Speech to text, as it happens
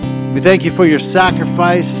We thank you for your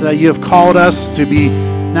sacrifice, that you have called us to be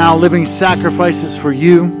now living sacrifices for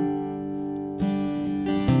you.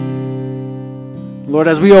 Lord,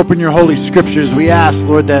 as we open your holy scriptures, we ask,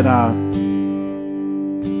 Lord, that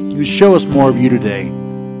you show us more of you today.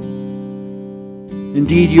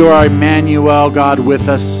 Indeed, you are Emmanuel, God with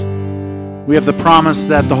us. We have the promise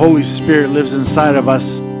that the Holy Spirit lives inside of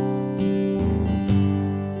us.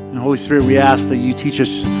 And Holy Spirit, we ask that you teach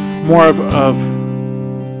us more of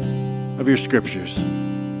your scriptures.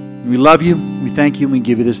 We love you, we thank you, and we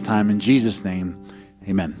give you this time. In Jesus' name,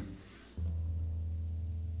 amen.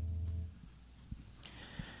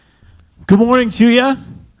 Good morning to you.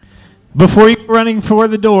 Before you're running for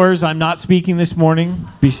the doors, I'm not speaking this morning.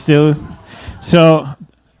 Be still. So,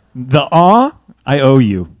 the awe, I owe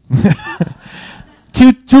you.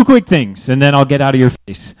 Two quick things, and then I'll get out of your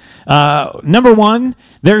face. Number one,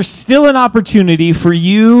 there's still an opportunity for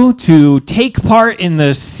you to take part in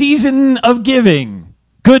the season of giving.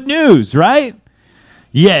 Good news, right?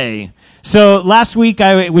 Yay. So last week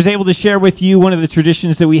I was able to share with you one of the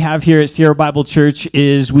traditions that we have here at Sierra Bible Church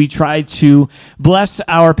is we try to bless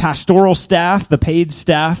our pastoral staff, the paid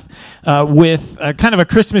staff, with kind of a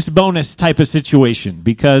Christmas bonus type of situation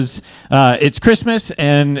because it's Christmas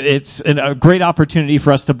and it's a great opportunity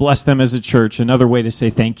for us to bless them as a church, another way to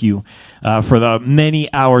say thank you for the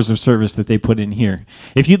many hours of service that they put in here.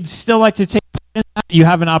 If you'd still like to take you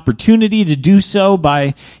have an opportunity to do so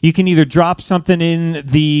by, you can either drop something in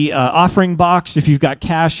the offering box. If you've got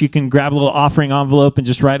cash, you can grab a little offering envelope and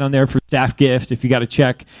just write on there for staff gift. If you got a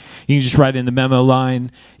check, you can just write in the memo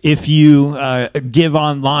line. If you give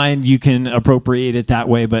online, you can appropriate it that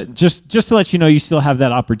way. But just to let you know, you still have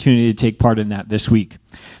that opportunity to take part in that this week.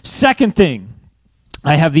 Second thing,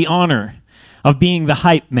 I have the honor of being the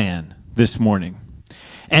hype man this morning.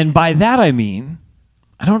 And by that I mean,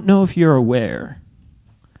 I don't know if you're aware,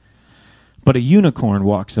 but a unicorn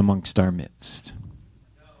walks amongst our midst.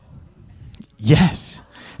 Yes.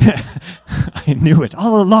 I knew it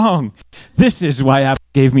all along. This is why Apple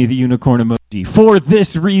gave me the unicorn emoji, for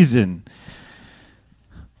this reason.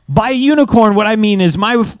 By unicorn, what I mean is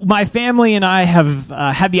my family and I have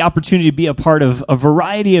had the opportunity to be a part of a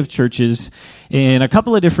variety of churches in a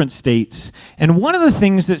couple of different states. And one of the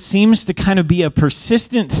things that seems to kind of be a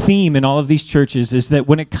persistent theme in all of these churches is that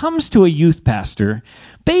when it comes to a youth pastor,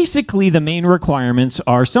 basically the main requirements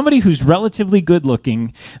are somebody who's relatively good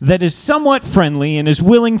looking, that is somewhat friendly, and is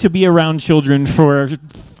willing to be around children for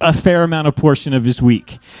a fair amount of portion of his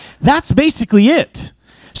week. That's basically it.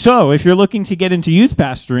 So if you're looking to get into youth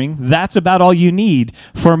pastoring, that's about all you need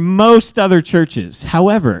for most other churches.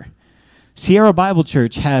 However, Sierra Bible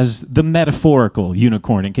Church has the metaphorical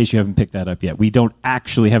unicorn, in case you haven't picked that up yet. We don't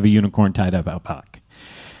actually have a unicorn tied up out back.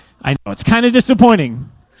 I know, it's kind of disappointing,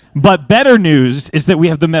 but better news is that we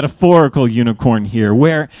have the metaphorical unicorn here,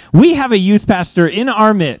 where we have a youth pastor in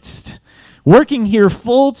our midst, working here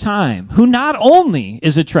full time, who not only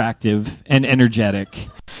is attractive and energetic,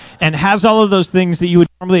 and has all of those things that you would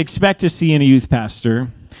normally expect to see in a youth pastor,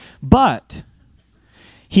 but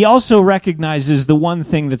he also recognizes the one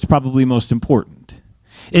thing that's probably most important,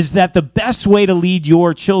 is that the best way to lead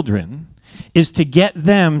your children is to get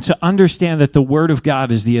them to understand that the Word of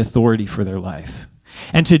God is the authority for their life,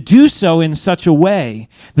 and to do so in such a way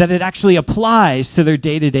that it actually applies to their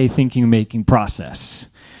day-to-day thinking-making process.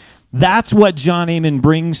 That's what John Amen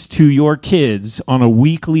brings to your kids on a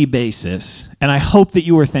weekly basis, and I hope that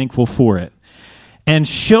you are thankful for it. And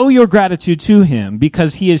show your gratitude to him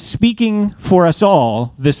because he is speaking for us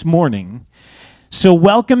all this morning. So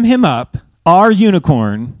welcome him up, our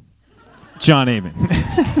unicorn, John Amen.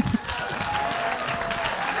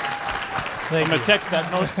 I'm going to text that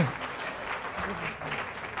motion.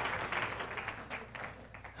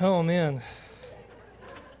 Oh, man.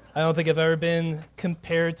 I don't think I've ever been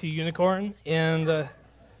compared to unicorn, and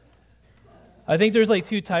I think there's like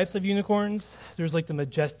two types of unicorns. There's like the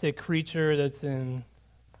majestic creature that's in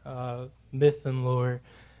myth and lore,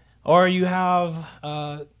 or you have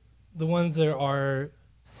the ones that are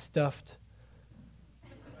stuffed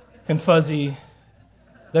and fuzzy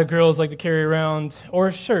that girls like to carry around,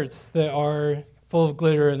 or shirts that are full of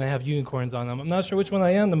glitter and they have unicorns on them. I'm not sure which one I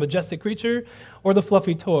am, the majestic creature or the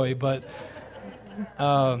fluffy toy, but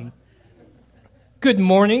good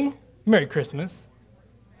morning. Merry Christmas.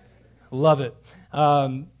 Love it.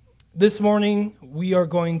 This morning, we are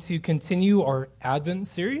going to continue our Advent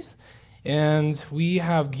series, and we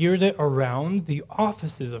have geared it around the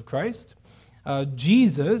offices of Christ.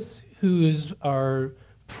 Jesus, who is our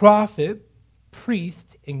prophet,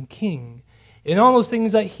 priest, and king, and all those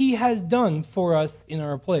things that he has done for us in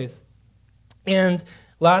our place. And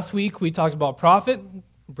last week, we talked about prophet.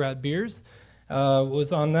 Brad Beers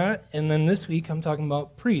was on that. And then this week I'm talking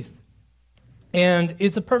about priests. And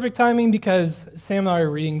it's a perfect timing because Sam and I are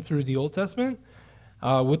reading through the Old Testament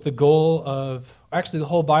with the goal of actually the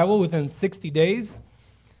whole Bible within 60 days.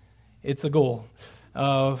 It's a goal.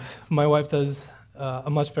 My wife does a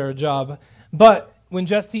much better job. But when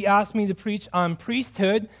Jesse asked me to preach on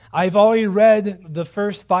priesthood, I've already read the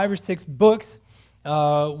first 5 or 6 books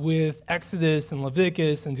with Exodus and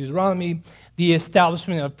Leviticus and Deuteronomy, the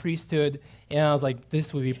establishment of priesthood. And I was like,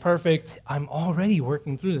 this would be perfect. I'm already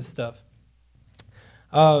working through this stuff.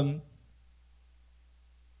 So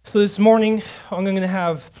this morning, I'm going to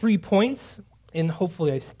have 3 points, and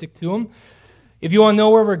hopefully I stick to them. If you want to know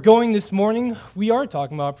where we're going this morning, we are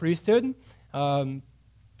talking about priesthood.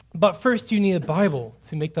 But first, you need a Bible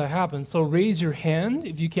to make that happen. So raise your hand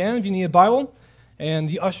if you can, if you need a Bible, and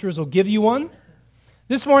the ushers will give you one.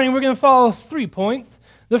 This morning, we're going to follow 3 points.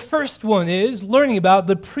 The first one is learning about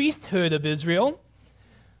the priesthood of Israel.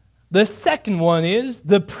 The second one is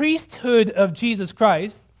the priesthood of Jesus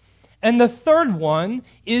Christ. And the third one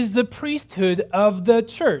is the priesthood of the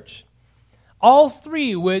church. All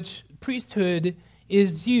 3 which priesthood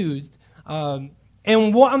is used. And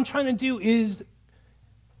what I'm trying to do is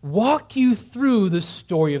walk you through the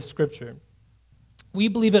story of Scripture. We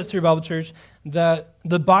believe at Cedar Bible Church that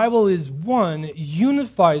the Bible is one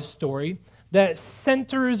unified story that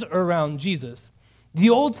centers around Jesus. The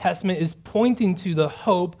Old Testament is pointing to the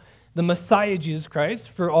hope, the Messiah, Jesus Christ,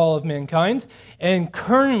 for all of mankind. And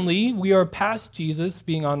currently, we are past Jesus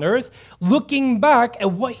being on earth, looking back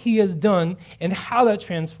at what he has done and how that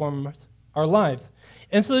transforms our lives.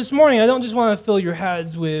 And so this morning, I don't just want to fill your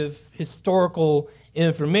heads with historical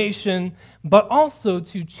information, but also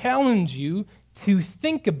to challenge you to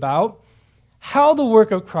think about how the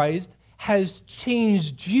work of Christ has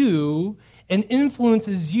changed you and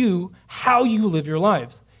influences you, how you live your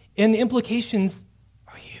lives. And the implications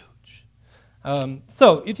are huge.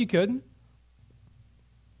 So, if you could,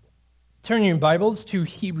 turn your Bibles to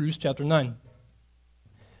Hebrews chapter 9.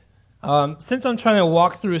 Since I'm trying to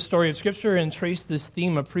walk through a story of Scripture and trace this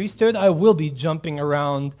theme of priesthood, I will be jumping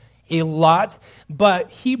around a lot, but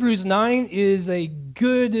Hebrews 9 is a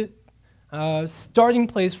good starting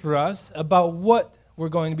place for us about what we're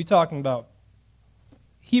going to be talking about.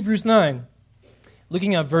 Hebrews 9,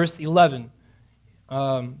 looking at verse 11.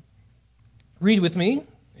 Read with me.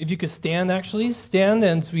 If you could stand, actually. Stand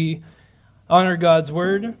as we honor God's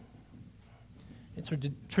word. It's a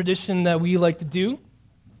tradition that we like to do.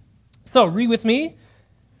 So, read with me.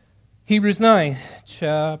 Hebrews 9,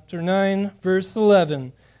 chapter 9, verse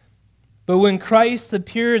 11. But when Christ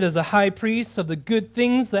appeared as a high priest of the good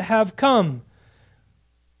things that have come,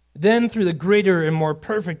 then through the greater and more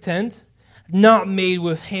perfect tent, not made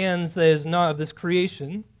with hands that is not of this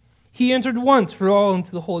creation, he entered once for all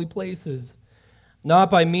into the holy places, not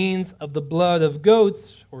by means of the blood of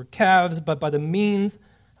goats or calves, but by the means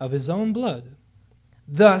of his own blood,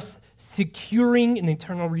 thus securing an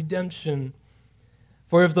eternal redemption.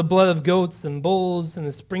 For if the blood of goats and bulls and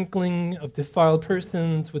the sprinkling of defiled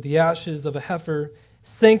persons with the ashes of a heifer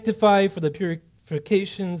sanctify for the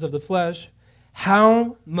purifications of the flesh,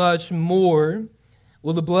 how much more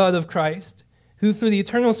will the blood of Christ, who through the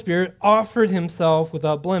eternal Spirit offered himself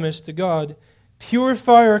without blemish to God,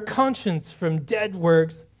 purify our conscience from dead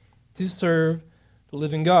works to serve the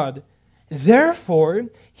living God? Therefore,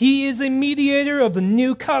 he is a mediator of the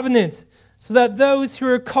new covenant, so that those who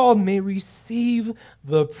are called may receive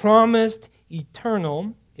the promised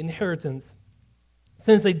eternal inheritance.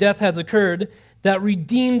 Since a death has occurred that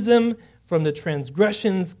redeems them from the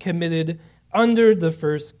transgressions committed under the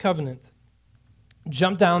first covenant.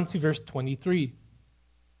 Jump down to verse 23.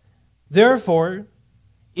 Therefore,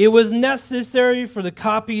 it was necessary for the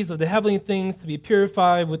copies of the heavenly things to be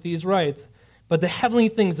purified with these rites, but the heavenly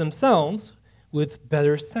things themselves with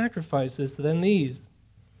better sacrifices than these.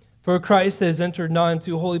 For Christ has entered not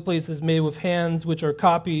into holy places made with hands, which are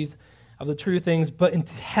copies of the true things, but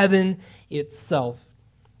into heaven itself,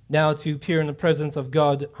 now to appear in the presence of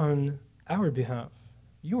God on our behalf,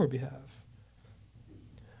 your behalf.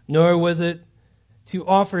 Nor was it to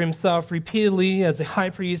offer himself repeatedly as a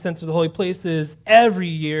high priest entered the holy places every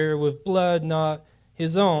year with blood not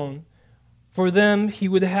his own. For them he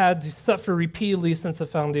would have had to suffer repeatedly since the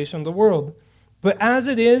foundation of the world. But as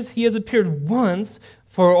it is, he has appeared once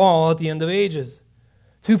for all at the end of ages,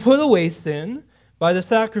 to put away sin by the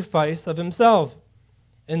sacrifice of himself.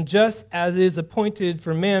 And just as it is appointed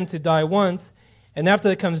for man to die once, and after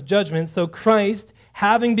that comes judgment, so Christ,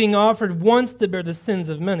 having been offered once to bear the sins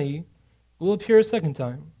of many, will appear a second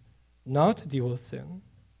time, not to deal with sin,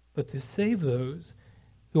 but to save those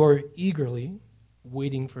who are eagerly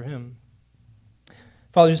waiting for him.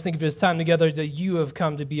 Father, just think of this time together that you have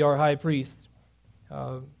come to be our high priest,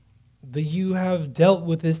 that you have dealt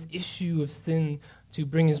with this issue of sin to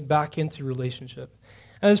bring us back into relationship.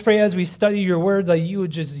 And I just pray as we study your word that you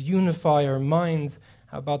would just unify our minds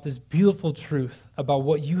about this beautiful truth, about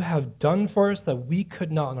what you have done for us that we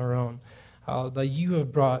could not on our own, that you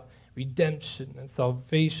have brought redemption and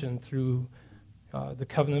salvation through the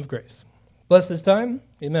covenant of grace. Bless this time.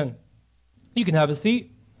 Amen. You can have a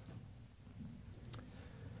seat.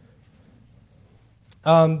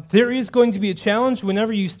 There is going to be a challenge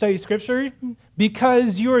whenever you study Scripture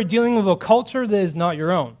because you are dealing with a culture that is not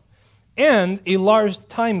your own and a large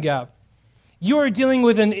time gap. You are dealing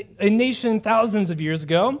with a nation thousands of years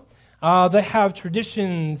ago that have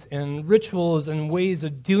traditions and rituals and ways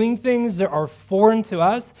of doing things that are foreign to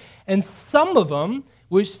us, and some of them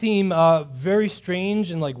which seem very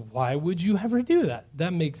strange and like, why would you ever do that?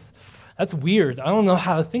 That's weird. I don't know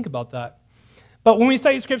how to think about that. But when we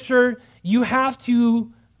study Scripture, you have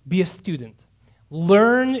to be a student.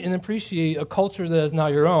 Learn and appreciate a culture that is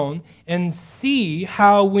not your own and see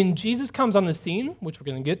how when Jesus comes on the scene, which we're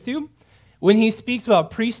going to get to, when he speaks about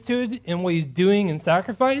priesthood and what he's doing in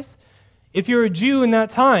sacrifice, if you're a Jew in that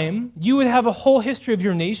time, you would have a whole history of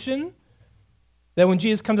your nation that when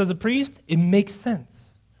Jesus comes as a priest, it makes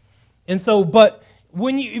sense. And so, but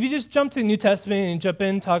if you just jump to the New Testament and jump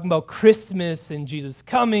in talking about Christmas and Jesus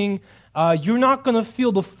coming, you're not going to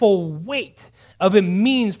feel the full weight of it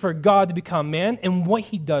means for God to become man and what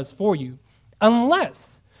he does for you,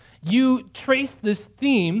 unless you trace this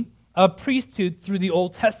theme of priesthood through the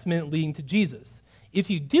Old Testament leading to Jesus. If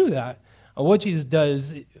you do that, what Jesus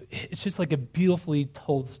does, it's just like a beautifully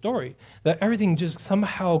told story, that everything just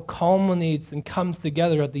somehow culminates and comes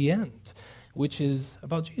together at the end, which is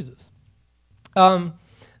about Jesus. So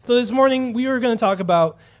this morning, we are going to talk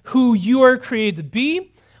about who you are created to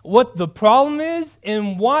be, what the problem is,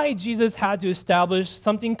 and why Jesus had to establish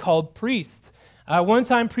something called priests. One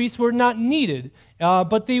time, priests were not needed,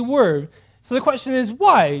 but they were. So the question is,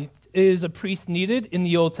 why is a priest needed in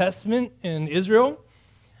the Old Testament in Israel?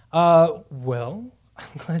 Well, I'm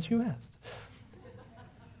glad you asked.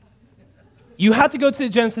 You had to go to the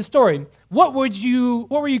Genesis story. What were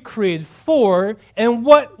you created for, and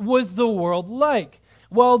what was the world like?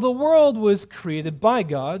 Well, the world was created by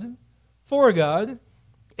God, for God,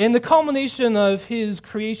 and the culmination of his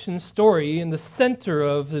creation story in the center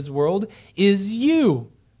of his world is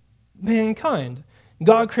you, mankind.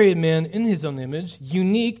 God created man in his own image,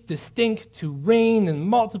 unique, distinct, to reign and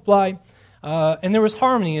multiply, and there was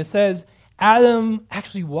harmony. It says Adam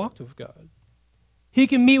actually walked with God. He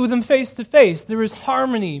can meet with him face to face. There was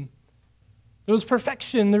harmony. There was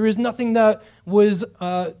perfection. There was nothing that was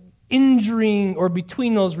injuring or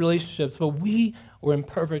between those relationships, but we were in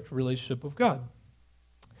perfect relationship with God.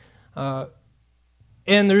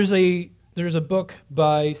 And there's a book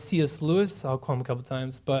by C.S. Lewis. I'll call him a couple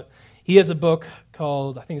times, but he has a book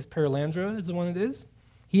called, I think it's Perelandra is the one it is.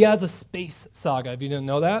 He has a space saga, if you didn't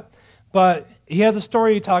know that. But he has a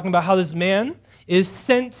story talking about how this man is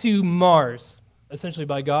sent to Mars, essentially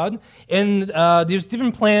by God. And there's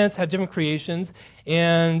different planets, have different creations.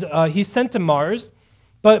 And he's sent to Mars.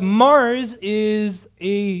 But Mars is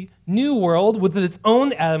a new world with its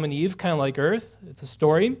own Adam and Eve, kind of like Earth. It's a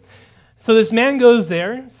story. So this man goes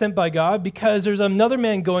there, sent by God, because there's another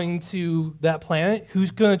man going to that planet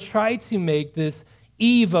who's going to try to make this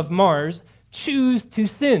Eve of Mars choose to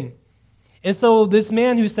sin. And so this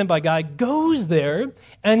man who's sent by God goes there,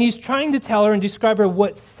 and he's trying to tell her and describe her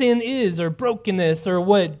what sin is or brokenness or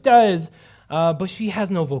what it does, but she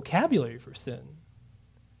has no vocabulary for sin.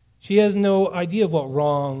 She has no idea of what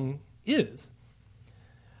wrong is.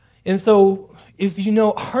 And so if you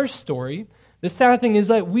know our story, the sad thing is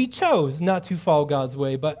that we chose not to follow God's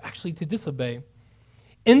way, but actually to disobey.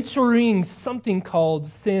 Entering something called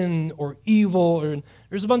sin or evil, or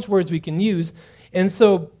there's a bunch of words we can use. And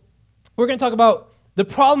so we're going to talk about the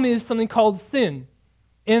problem is something called sin.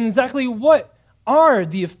 And exactly what are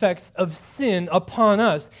the effects of sin upon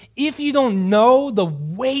us? If you don't know the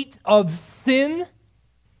weight of sin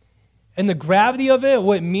and the gravity of it,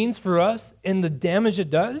 what it means for us, and the damage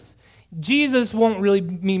it does, Jesus won't really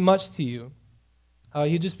mean much to you.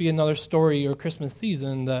 He'll just be another story or Christmas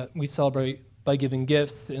season that we celebrate by giving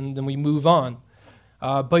gifts and then we move on.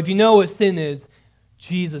 But if you know what sin is,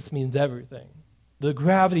 Jesus means everything. The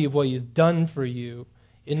gravity of what he has done for you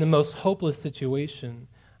in the most hopeless situation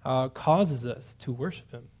causes us to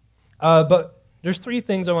worship him. But there's three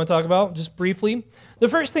things I want to talk about just briefly. The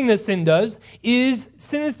first thing that sin does is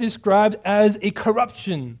sin is described as a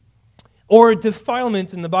corruption or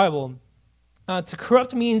defilement in the Bible. To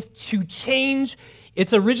corrupt means to change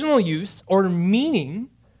its original use or meaning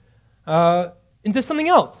into something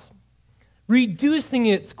else, reducing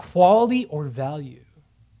its quality or value.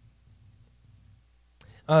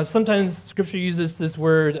 Sometimes Scripture uses this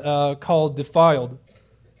word called defiled.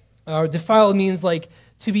 Defiled means like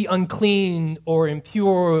to be unclean or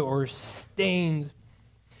impure or stained.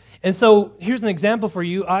 And so here's an example for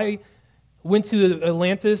you. I went to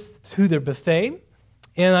Atlantis to their buffet,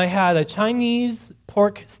 and I had a Chinese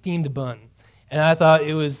pork steamed bun. And I thought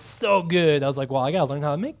it was so good. I was like, well, I got to learn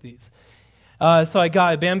how to make these. So I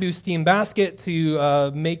got a bamboo steam basket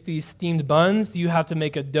to make these steamed buns. You have to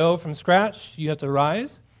make a dough from scratch. You have to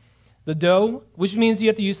rise the dough, which means you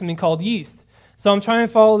have to use something called yeast. So I'm trying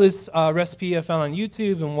to follow this recipe I found on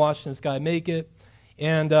YouTube and watch this guy make it.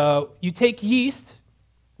 And you take yeast,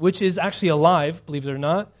 which is actually alive, believe it or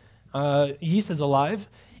not. Yeast is alive.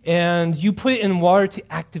 And you put it in water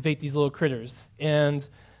to activate these little critters. And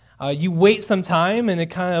you wait some time, and it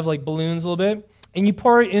kind of like balloons a little bit. And you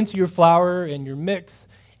pour it into your flour and your mix,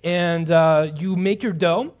 and you make your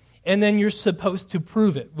dough, and then you're supposed to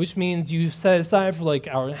prove it, which means you set it aside for like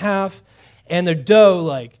an hour and a half, and the dough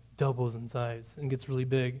like doubles in size and gets really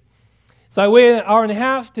big. So I waited an hour and a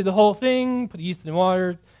half, did the whole thing, put yeast in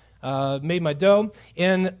water, made my dough,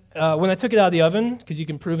 and when I took it out of the oven, because you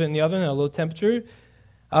can prove it in the oven at a low temperature,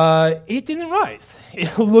 it didn't rise.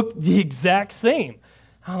 It looked the exact same.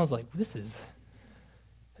 I was like, this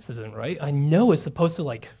isn't right. I know it's supposed to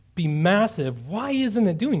like be massive. Why isn't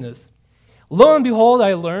it doing this? Lo and behold,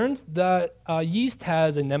 I learned that yeast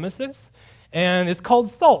has a nemesis, and it's called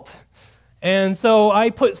salt. And so I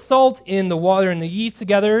put salt in the water and the yeast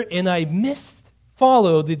together, and I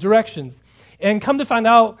misfollowed the directions. And come to find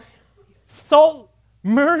out, salt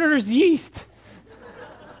murders yeast.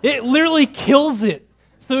 It literally kills it,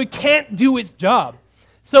 so it can't do its job.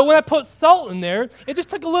 So when I put salt in there, it just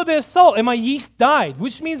took a little bit of salt, and my yeast died,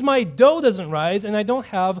 which means my dough doesn't rise, and I don't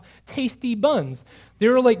have tasty buns. They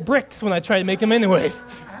were like bricks when I tried to make them anyways.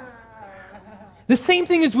 The same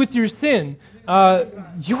thing is with your sin.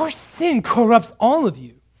 Your sin corrupts all of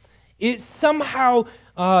you. It somehow,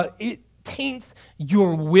 it taints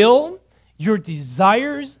your will, your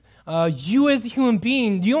desires. You as a human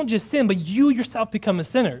being, you don't just sin, but you yourself become a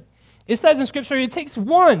sinner. It says in Scripture, it takes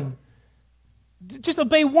one. Just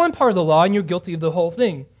obey one part of the law, and you're guilty of the whole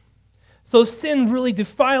thing. So sin really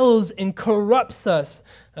defiles and corrupts us.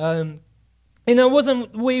 And that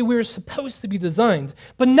wasn't the way we were supposed to be designed.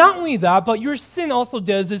 But not only that, but your sin also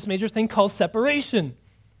does this major thing called separation.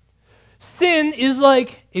 Sin is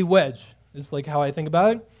like a wedge. It's like how I think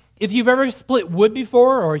about it. If you've ever split wood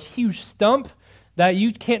before, or a huge stump that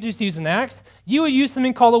you can't just use an axe, you would use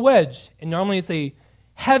something called a wedge. And normally it's a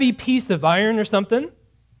heavy piece of iron or something.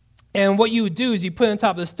 And what you would do is you put it on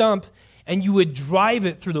top of the stump, and you would drive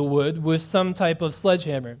it through the wood with some type of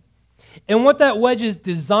sledgehammer. And what that wedge is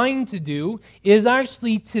designed to do is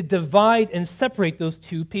actually to divide and separate those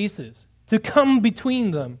two pieces, to come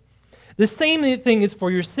between them. The same thing is for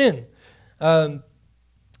your sin.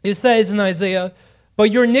 It says in Isaiah, "But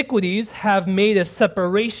your iniquities have made a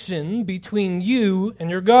separation between you and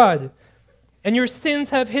your God, and your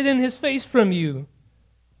sins have hidden his face from you,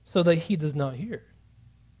 so that he does not hear."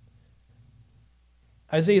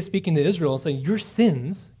 Isaiah is speaking to Israel and saying, your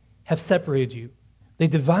sins have separated you. They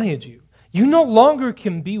divided you. You no longer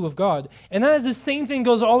can be with God. And that is the same thing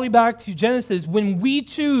goes all the way back to Genesis. When we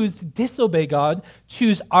choose to disobey God,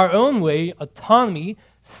 choose our own way, autonomy,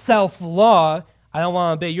 self-law, I don't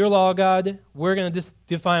want to obey your law, God. We're going to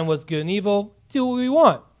define what's good and evil. Do what we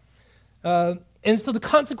want. And so the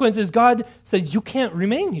consequence is God says, you can't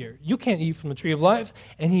remain here. You can't eat from the tree of life.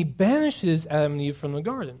 And he banishes Adam and Eve from the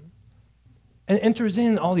garden. And enters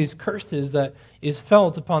in all these curses that is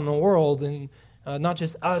felt upon the world, and not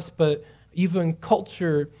just us, but even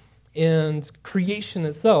culture and creation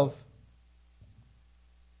itself.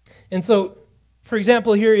 And so, for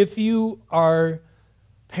example, here, if you are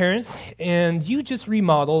parents and you just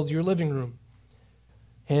remodeled your living room,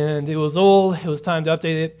 and it was old, it was time to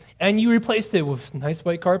update it, and you replaced it with nice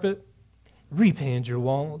white carpet, repainted your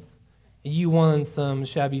walls, you wanted some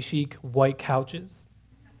shabby chic white couches,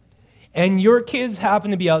 and your kids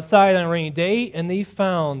happen to be outside on a rainy day, and they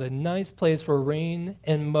found a nice place where rain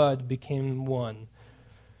and mud became one.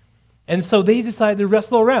 And so they decided to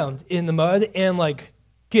wrestle around in the mud and like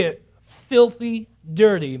get filthy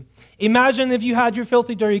dirty. Imagine if you had your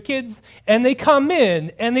filthy dirty kids, and they come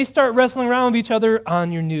in and they start wrestling around with each other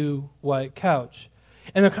on your new white couch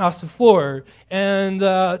and across the floor. And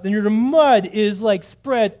then your mud is like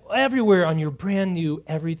spread everywhere on your brand new,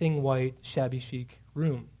 everything white, shabby chic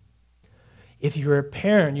room. If you were a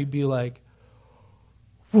parent, you'd be like,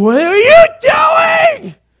 what are you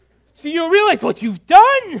doing? So you realize what you've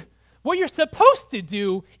done. What you're supposed to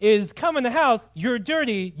do is come in the house, you're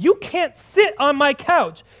dirty, you can't sit on my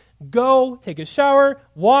couch. Go, take a shower,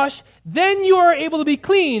 wash, then you are able to be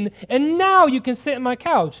clean, and now you can sit on my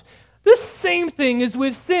couch. The same thing is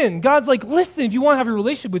with sin. God's like, listen, if you want to have a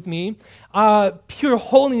relationship with me, pure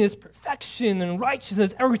holiness, perfection, and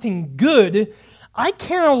righteousness, everything good, I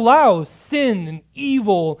can't allow sin and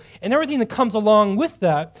evil and everything that comes along with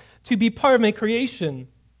that to be part of my creation.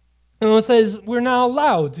 And it says we're not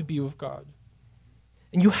allowed to be with God.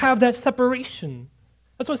 And you have that separation.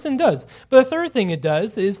 That's what sin does. But the third thing it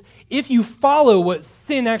does is, if you follow what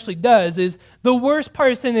sin actually does, is the worst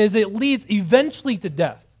part of sin is it leads eventually to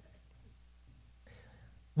death.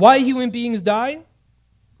 Why human beings die?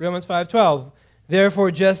 Romans 5:12.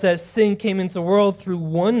 Therefore, just as sin came into the world through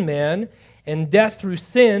one man, and death through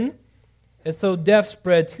sin, and so death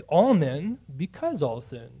spread to all men because all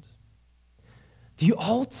sinned. The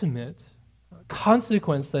ultimate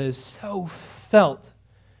consequence that is so felt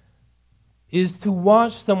is to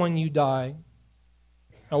watch someone you die,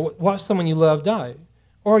 or watch someone you love die,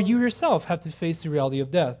 or you yourself have to face the reality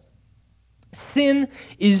of death. Sin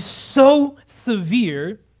is so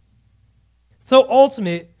severe, so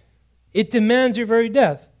ultimate, it demands your very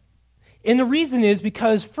death. And the reason is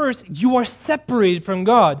because, first, you are separated from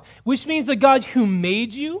God, which means the God who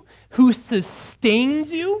made you, who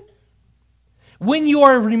sustains you, when you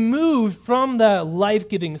are removed from that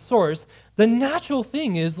life-giving source, the natural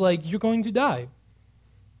thing is like you're going to die.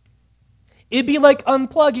 It'd be like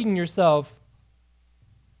unplugging yourself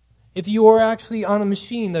if you were actually on a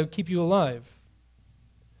machine that would keep you alive.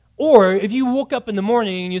 Or if you woke up in the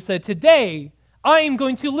morning and you said, today, I am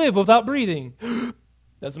going to live without breathing.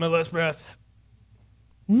 That's my last breath.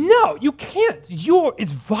 No, you can't.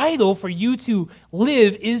 It's vital for you to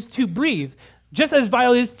live is to breathe. Just as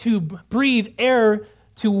vital is to breathe air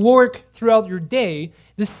to work throughout your day,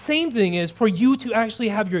 the same thing is for you to actually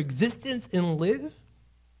have your existence and live,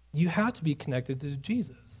 you have to be connected to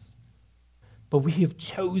Jesus. But we have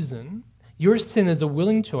chosen, your sin is a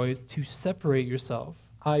willing choice to separate yourself.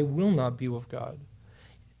 I will not be with God.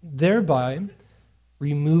 Thereby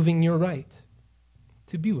removing your right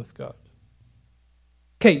to be with God.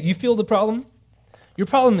 Okay, you feel the problem? Your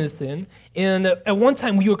problem is sin. And at one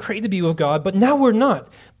time we were created to be with God, but now we're not.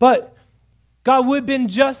 But God would have been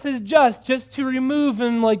just as just to remove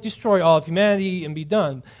and destroy all of humanity and be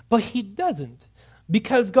done. But he doesn't,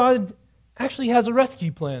 because God actually has a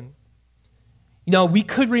rescue plan. We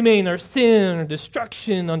could remain in our sin or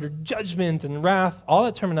destruction, under judgment and wrath. All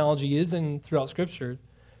that terminology is throughout Scripture.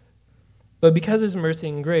 But because of his mercy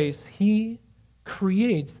and grace, he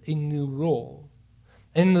creates a new role.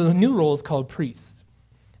 And the new role is called priest.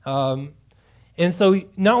 And so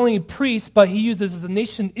not only priest, but he uses the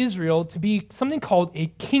nation Israel to be something called a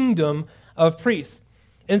kingdom of priests.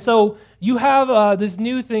 And so you have this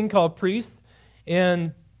new thing called priest,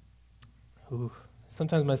 and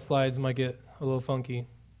sometimes my slides might get a little funky.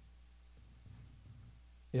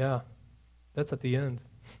 Yeah, that's at the end.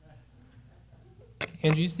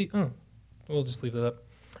 And you see, we'll just leave that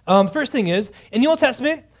up. First thing is, in the Old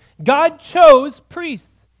Testament, God chose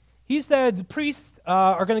priests. He said the priests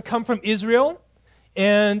are going to come from Israel,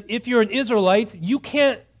 and if you're an Israelite, you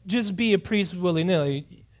can't just be a priest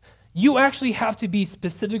willy-nilly. You actually have to be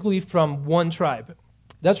specifically from one tribe.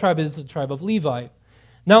 That tribe is the tribe of Levi.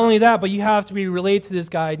 Not only that, but you have to be related to this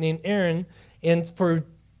guy named Aaron, and for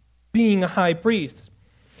being a high priest.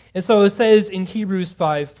 And so it says in Hebrews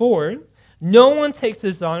 5:4, no one takes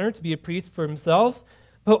this honor to be a priest for himself,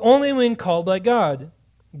 but only when called by God,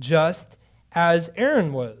 just as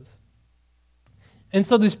Aaron was. And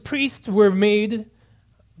so these priests were made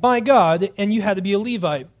by God, and you had to be a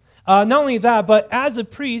Levite. Not only that, but as a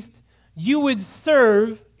priest, you would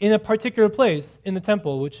serve in a particular place in the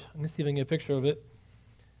temple, which, let me see if I can get a picture of it.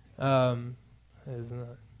 That is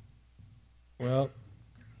not. Well,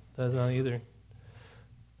 that's not either.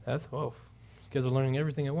 Whoa. You guys are learning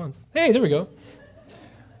everything at once. Hey, there we go.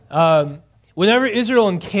 Whenever Israel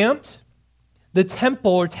encamped, the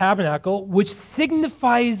temple or tabernacle, which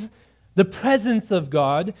signifies the presence of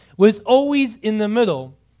God, was always in the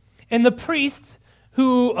middle. And the priests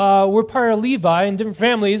who were part of Levi and different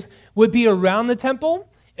families would be around the temple,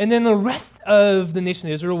 and then the rest of the nation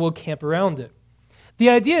of Israel will camp around it. The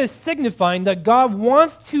idea is signifying that God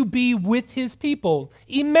wants to be with his people,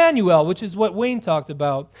 Emmanuel, which is what Wayne talked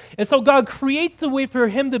about. And so God creates a way for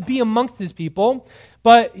him to be amongst his people,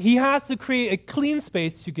 but he has to create a clean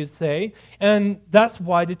space, you could say, and that's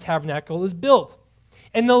why the tabernacle is built.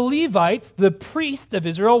 And the Levites, the priests of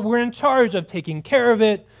Israel, were in charge of taking care of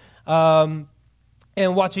it,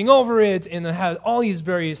 and watching over it, and it had all these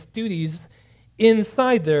various duties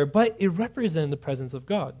inside there, but it represented the presence of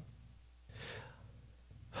God.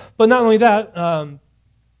 But not only that,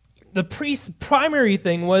 the priest's primary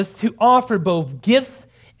thing was to offer both gifts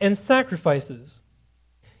and sacrifices.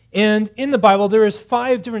 And in the Bible, there is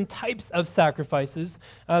 5 different types of sacrifices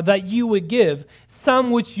that you would give.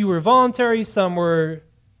 Some which you were voluntary, some were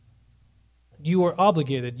you were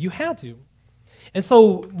obligated. You had to. And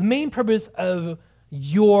so the main purpose of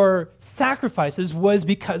your sacrifices was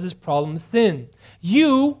because this problem sin.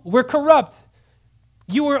 You were corrupt.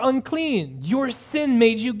 You were unclean. Your sin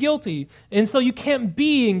made you guilty. And so you can't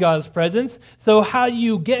be in God's presence. So how do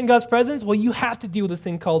you get in God's presence? Well, you have to deal with this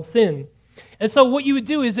thing called sin. And so what you would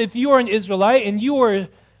do is if you are an Israelite and you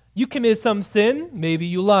committed some sin, maybe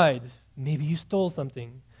you lied, maybe you stole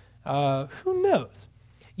something, who knows?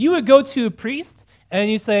 You would go to a priest and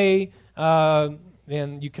you say,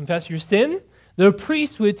 and you confess your sin. The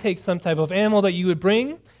priest would take some type of animal that you would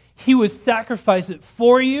bring. He would sacrifice it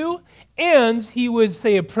for you, and he would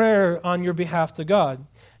say a prayer on your behalf to God.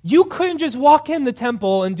 You couldn't just walk in the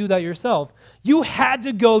temple and do that yourself. You had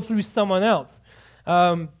to go through someone else.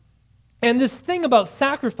 And this thing about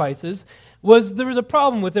sacrifices was there was a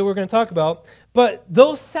problem with it we're going to talk about, but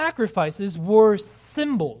those sacrifices were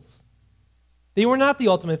symbols. They were not the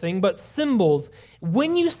ultimate thing, but symbols.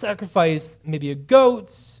 When you sacrifice maybe a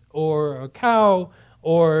goat or a cow,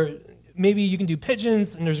 or maybe you can do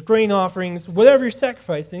pigeons and there's grain offerings, whatever you're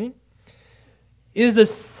sacrificing, is a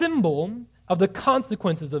symbol of the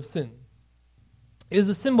consequences of sin. It is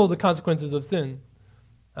a symbol of the consequences of sin.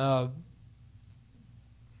 And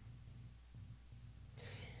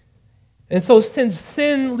so since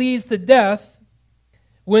sin leads to death,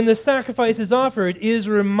 when the sacrifice is offered, it is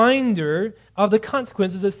a reminder of the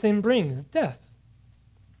consequences that sin brings, death.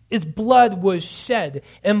 Its blood was shed,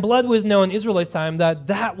 and blood was known in Israelites' time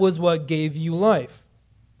that was what gave you life.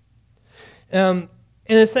 And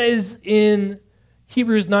it says in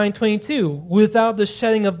Hebrews 9:22, without the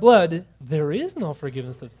shedding of blood, there is no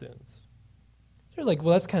forgiveness of sins. You're like,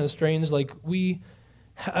 well, that's kind of strange. Like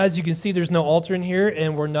as you can see, there's no altar in here,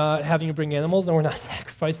 and we're not having to bring animals, and we're not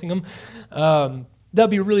sacrificing them.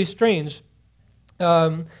 That'd be really strange.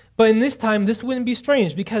 But in this time, this wouldn't be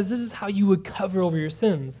strange because this is how you would cover over your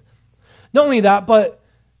sins. Not only that, but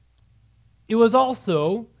it was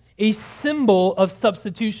also a symbol of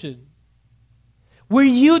substitution. Where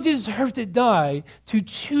you deserve to die, to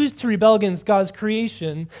choose to rebel against God's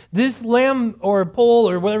creation, this lamb or bull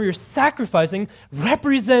or whatever you're sacrificing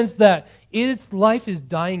represents that its life is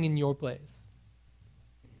dying in your place.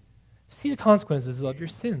 See the consequences of your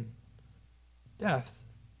sin, death.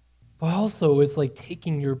 But also, it's like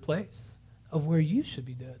taking your place of where you should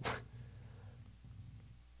be dead.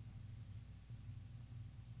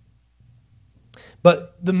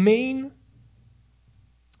 But the main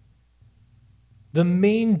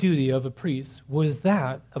duty of a priest was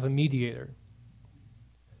that of a mediator.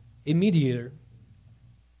 A mediator.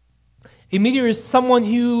 A mediator is someone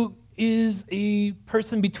who is a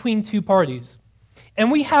person between two parties.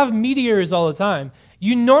 And we have mediators all the time.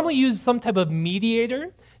 You normally use some type of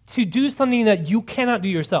mediator to do something that you cannot do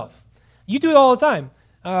yourself. You do it all the time.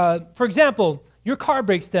 For example, your car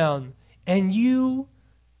breaks down and you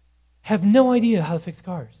have no idea how to fix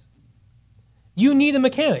cars. You need a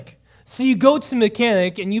mechanic. So you go to the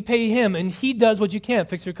mechanic and you pay him and he does what you can't,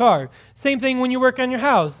 fix your car. Same thing when you work on your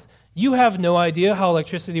house. You have no idea how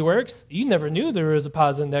electricity works. You never knew there was a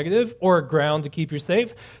positive and negative or a ground to keep you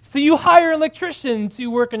safe. So you hire an electrician to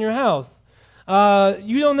work on your house.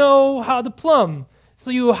 You don't know how to plumb. So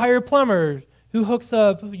you hire a plumber who hooks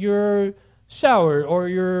up your shower or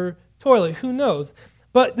your toilet. Who knows?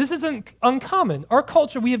 But this isn't uncommon. Our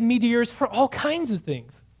culture, we have mediators for all kinds of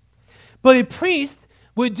things. But a priest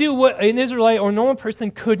would do what an Israelite or normal person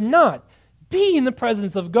could not. Be in the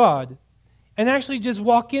presence of God and actually just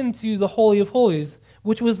walk into the Holy of Holies,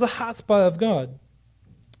 which was the hotspot of God.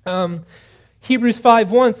 Hebrews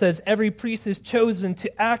 5:1 says, every priest is chosen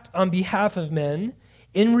to act on behalf of men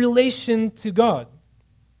in relation to God.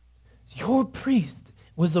 Your priest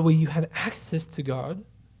was the way you had access to God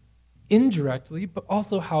indirectly, but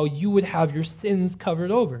also how you would have your sins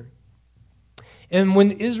covered over. And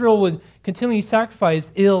when Israel would continually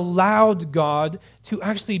sacrifice, it allowed God to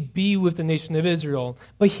actually be with the nation of Israel.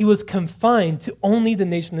 But he was confined to only the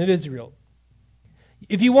nation of Israel.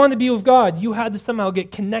 If you wanted to be with God, you had to somehow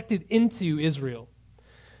get connected into Israel.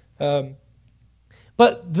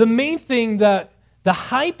 But the main thing that the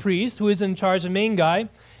high priest, who is in charge, the main guy,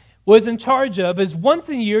 was in charge of is once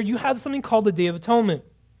a year you had something called the Day of Atonement.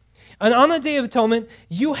 And on the Day of Atonement,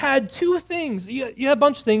 you had two things. You had a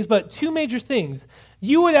bunch of things, but two major things.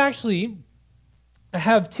 You would actually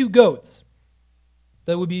have two goats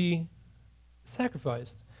that would be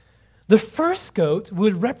sacrificed. The first goat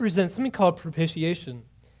would represent something called propitiation.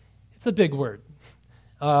 It's a big word.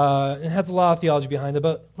 It has a lot of theology behind it,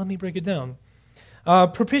 but let me break it down.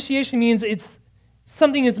 Propitiation means it's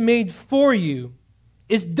something that's made for you.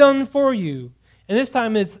 It's done for you. And this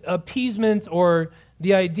time it's appeasement, or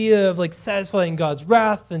the idea of like satisfying God's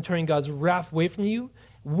wrath and turning God's wrath away from you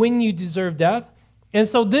when you deserve death. And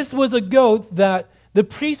so this was a goat that the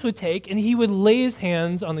priest would take, and he would lay his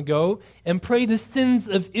hands on the goat and pray the sins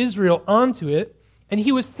of Israel onto it, and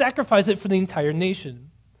he would sacrifice it for the entire nation.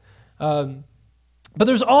 But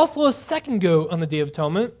there's also a second goat on the Day of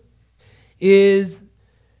Atonement, is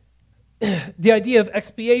the idea of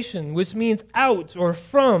expiation, which means out or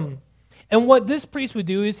from. And what this priest would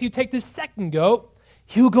do is he'd take the second goat,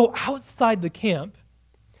 he would go outside the camp,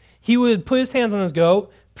 he would put his hands on his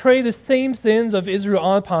goat, pray the same sins of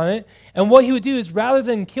Israel upon it, and what he would do is rather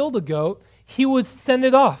than kill the goat, he would send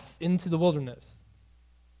it off into the wilderness.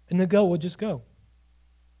 And the goat would just go.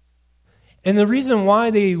 And the reason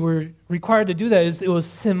why they were required to do that is it was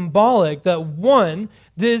symbolic that one,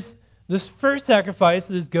 this first sacrifice,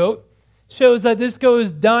 this goat, shows that this goat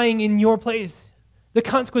is dying in your place, the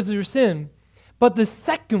consequence of your sin. But the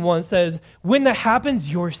second one says, when that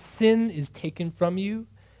happens, your sin is taken from you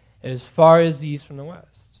as far as the east from the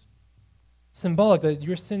west. Symbolic that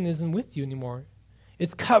your sin isn't with you anymore.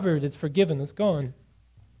 It's covered, it's forgiven, it's gone.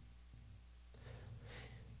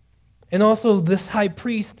 And also this high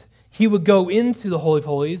priest, he would go into the Holy of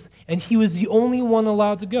Holies, and he was the only one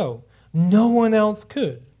allowed to go. No one else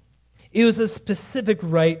could. It was a specific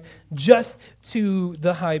right just to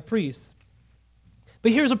the high priest.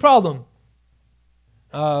 But here's a problem.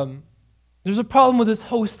 There's a problem with this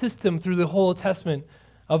whole system through the whole Old Testament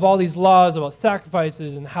of all these laws about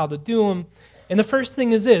sacrifices and how to do them. And the first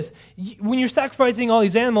thing is this. When you're sacrificing all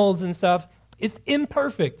these animals and stuff, it's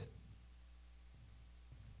imperfect.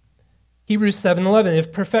 Hebrews 7:11,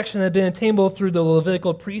 if perfection had been attainable through the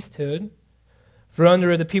Levitical priesthood, for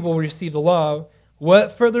under it the people received the law,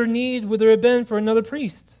 what further need would there have been for another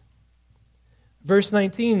priest? Verse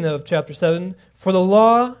 19 of chapter 7, for the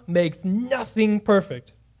law makes nothing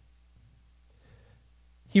perfect.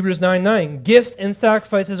 Hebrews 9:9, gifts and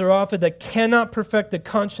sacrifices are offered that cannot perfect the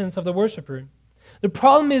conscience of the worshiper. The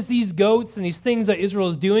problem is these goats and these things that Israel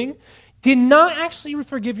is doing did not actually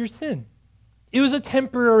forgive your sin. It was a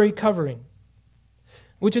temporary covering,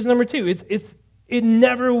 which is number two. It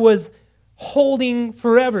never was holding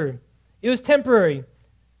forever. It was temporary.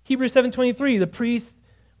 Hebrews 7:23, the priests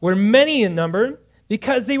were many in number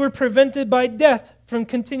because they were prevented by death from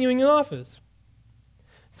continuing in office.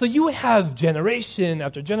 So you would have generation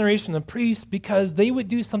after generation of priests because they would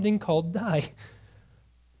do something called die.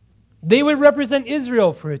 They would represent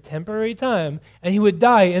Israel for a temporary time, and he would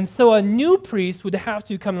die. And so a new priest would have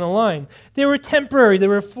to come in the line. They were temporary, they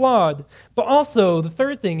were flawed. But also, the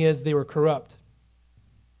third thing is they were corrupt.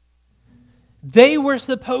 They were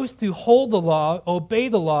supposed to hold the law, obey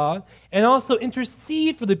the law, and also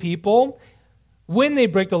intercede for the people when they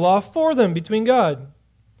break the law for them between God.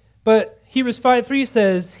 But Hebrews 5:3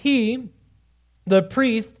 says, he, the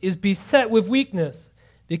priest, is beset with weakness.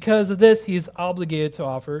 Because of this, he is obligated to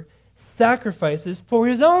offer sacrifices for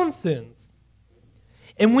his own sins.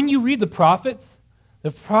 And when you read the prophets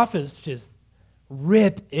just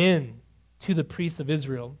rip in to the priests of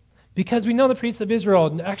Israel. Because we know the priests of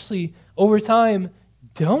Israel actually, over time,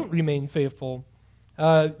 don't remain faithful.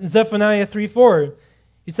 Zephaniah 3:4,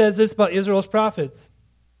 he says this about Israel's prophets.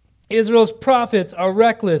 Israel's prophets are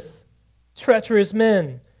reckless, treacherous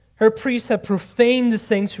men. Her priests have profaned the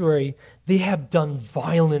sanctuary. They have done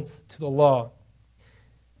violence to the law.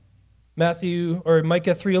 Micah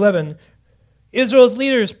 3:11, Israel's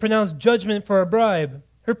leaders pronounce judgment for a bribe.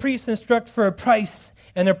 Her priests instruct for a price,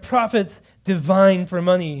 and her prophets divine for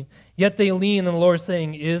money. Yet they lean on the Lord,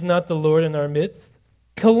 saying, is not the Lord in our midst?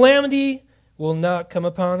 Calamity will not come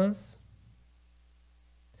upon us.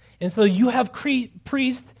 And so you have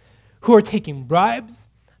priests who are taking bribes.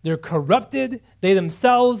 They're corrupted. They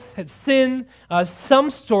themselves had sinned. Some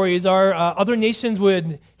stories are other nations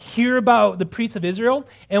would hear about the priests of Israel,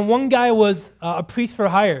 and one guy was a priest for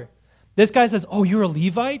hire. This guy says, oh, you're a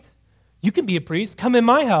Levite? You can be a priest. Come in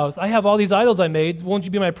my house. I have all these idols I made. Won't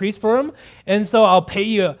you be my priest for them? And so I'll pay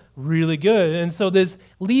you really good. And so this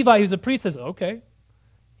Levite who's a priest says, okay.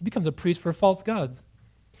 He becomes a priest for false gods.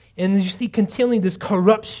 And you see continually this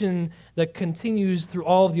corruption that continues through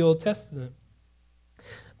all of the Old Testament.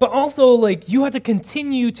 But also, you have to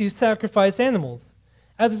continue to sacrifice animals.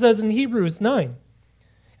 as it says in Hebrews 9.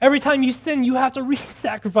 Every time you sin, you have to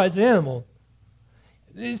re-sacrifice an animal.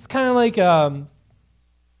 It's kind of like,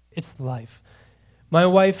 it's life. My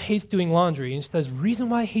wife hates doing laundry, and she says, reason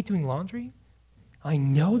why I hate doing laundry? I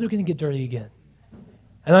know they're going to get dirty again.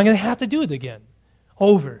 And I'm going to have to do it again.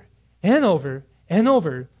 Over and over and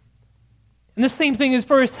over. And the same thing is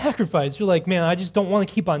for a sacrifice. You're like, man, I just don't want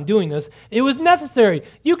to keep on doing this. It was necessary.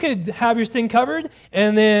 You could have your sin covered,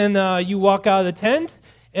 and then you walk out of the tent,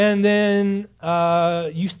 and then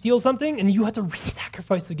you steal something, and you have to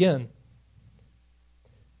re-sacrifice again.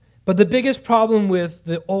 But the biggest problem with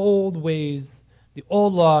the old ways, the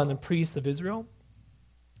old law and the priests of Israel,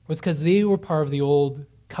 was because they were part of the old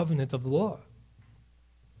covenant of the law.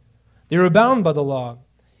 They were bound by the law.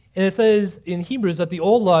 And it says in Hebrews that the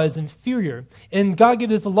old law is inferior. And God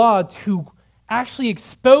gives us a law to actually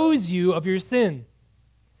expose you of your sin.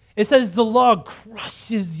 It says the law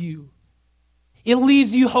crushes you. It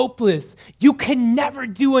leaves you hopeless. You can never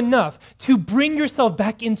do enough to bring yourself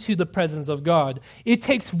back into the presence of God. It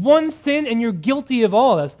takes one sin and you're guilty of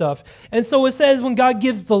all that stuff. And so it says when God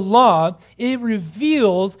gives the law, it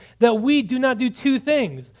reveals that we do not do two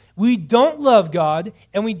things. We don't love God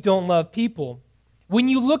and we don't love people. When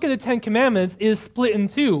you look at the Ten Commandments, it is split in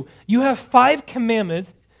two. You have 5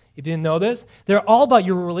 commandments, if you didn't know this, they're all about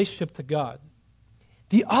your relationship to God.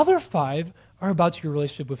 The other 5 are about your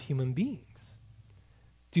relationship with human beings.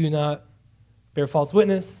 Do not bear false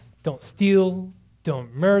witness, don't steal,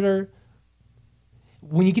 don't murder.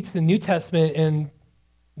 When you get to the New Testament and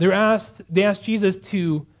they asked Jesus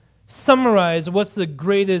to summarize what's the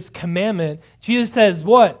greatest commandment, Jesus says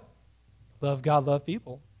what? Love God, love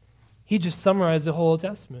people. He just summarized the whole Old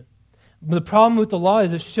Testament. But the problem with the law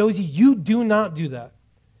is it shows you do not do that.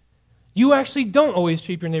 You actually don't always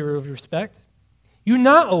treat your neighbor with respect. You're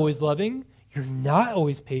not always loving. You're not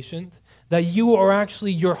always patient. That you are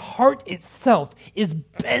actually, your heart itself is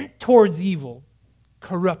bent towards evil,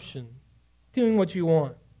 corruption, doing what you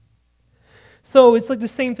want. So it's like the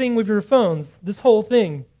same thing with your phones, this whole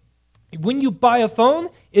thing. When you buy a phone,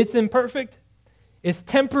 it's imperfect. It's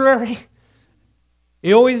temporary.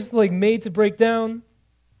 It's always like made to break down.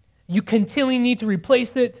 You continually need to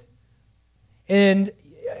replace it. And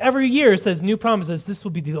every year it says new promises. This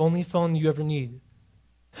will be the only phone you ever need.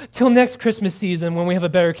 Till next Christmas season when we have a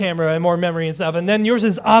better camera and more memory and stuff. And then yours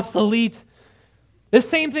is obsolete. The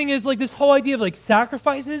same thing is like this whole idea of like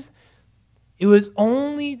sacrifices. It was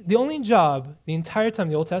the only job the entire time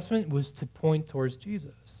in the Old Testament was to point towards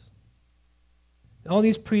Jesus. All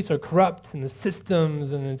these priests are corrupt and the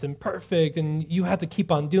systems and it's imperfect and you have to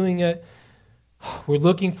keep on doing it. We're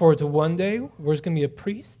looking forward to one day where there's going to be a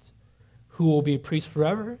priest who will be a priest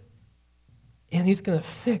forever and he's going to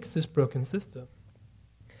fix this broken system.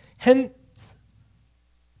 Hence,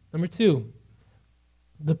 number 2,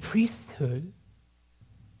 the priesthood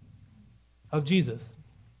of Jesus.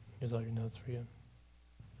 Here's all your notes for you.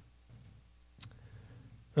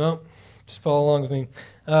 Well, just follow along with me.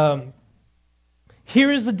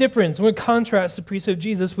 Here is the difference. We're going to contrast the priesthood of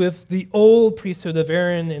Jesus with the old priesthood of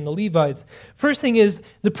Aaron and the Levites. First thing is,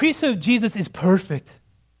 the priesthood of Jesus is perfect.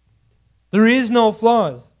 There is no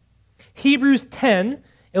flaws. Hebrews 10,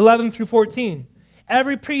 11 through 14.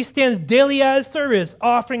 Every priest stands daily at his service,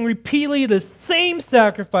 offering repeatedly the same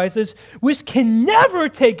sacrifices, which can never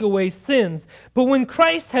take away sins. But when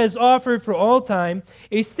Christ has offered for all time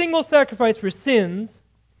a single sacrifice for sins,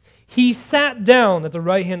 he sat down at the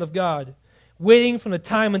right hand of God, waiting from the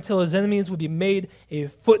time until his enemies would be made a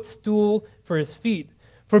footstool for his feet.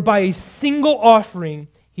 For by a single offering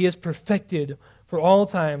he has perfected for all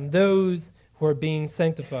time those who are being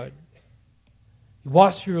sanctified. You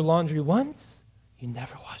wash your laundry once, you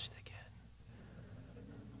never wash it again.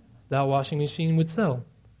 That washing machine would sell,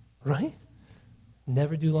 right?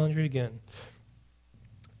 Never do laundry again.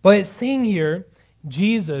 But it's saying here,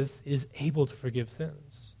 Jesus is able to forgive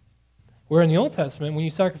sins. Where in the Old Testament, when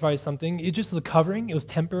you sacrifice something, it just was a covering, it was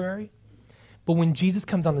temporary. But when Jesus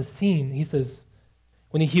comes on the scene, he says,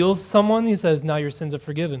 when he heals someone, he says, now your sins are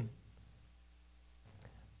forgiven.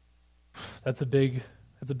 That's a big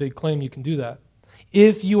claim you can do that.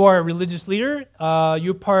 If you are a religious leader,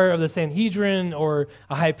 you're part of the Sanhedrin or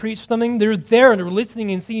a high priest or something, they're there and they're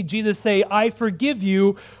listening and seeing Jesus say, I forgive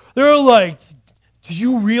you. They're like, do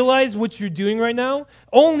you realize what you're doing right now?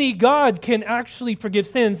 Only God can actually forgive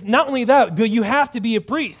sins. Not only that, but you have to be a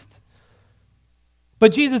priest.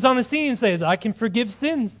 But Jesus on the scene says, I can forgive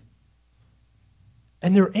sins.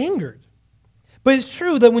 And they're angered. But it's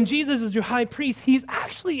true that when Jesus is your high priest, he's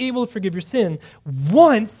actually able to forgive your sin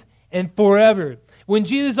once and forever. When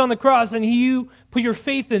Jesus is on the cross and you put your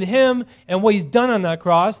faith in him and what he's done on that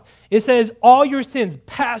cross, it says all your sins,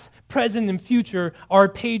 past, present, and future, are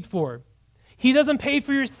paid for. He doesn't pay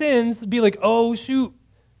for your sins to be like, oh, shoot,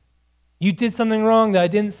 you did something wrong that I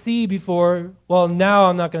didn't see before. Well, now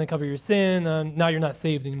I'm not going to cover your sin. Now you're not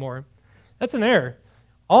saved anymore. That's an error.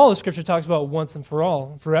 All the Scripture talks about once and for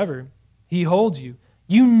all, forever. He holds you.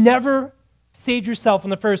 You never saved yourself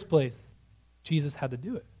in the first place. Jesus had to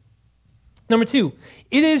do it. Number 2,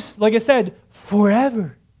 it is, like I said,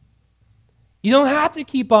 forever. You don't have to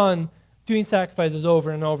keep on doing sacrifices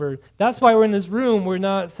over and over. That's why we're in this room. We're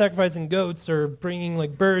not sacrificing goats or bringing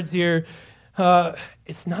like birds here.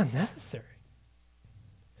 It's not necessary.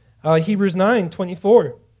 Hebrews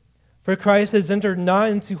 9:24. For Christ has entered not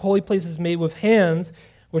into holy places made with hands,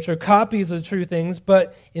 which are copies of the true things,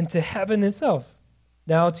 but into heaven itself,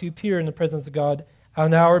 now to appear in the presence of God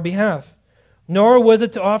on our behalf. Nor was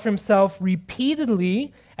it to offer himself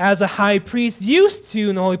repeatedly, as a high priest used to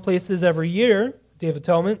in the holy places every year, Day of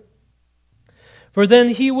Atonement. For then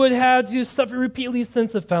he would have to suffer repeatedly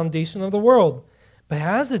since the foundation of the world. But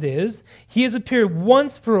as it is, he has appeared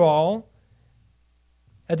once for all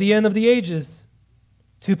at the end of the ages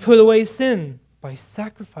to put away sin by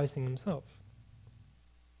sacrificing himself.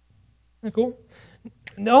 Isn't that cool?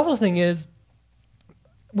 And the also thing is,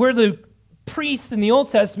 where the priests in the Old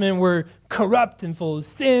Testament were corrupt and full of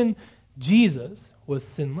sin, Jesus was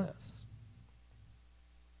sinless.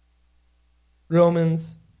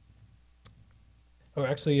 Hebrews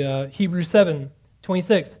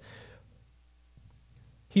 7:26.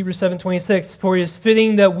 Hebrews 7:26. For it is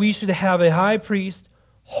fitting that we should have a high priest,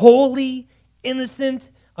 holy, innocent,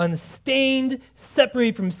 unstained,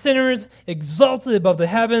 separated from sinners, exalted above the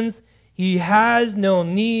heavens. He has no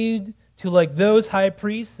need to, like those high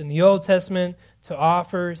priests in the Old Testament, to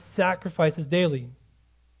offer sacrifices daily.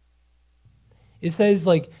 It says,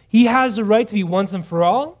 like, he has the right to be once and for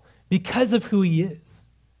all because of who he is.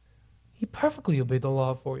 He perfectly obeyed the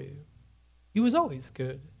law for you. He was always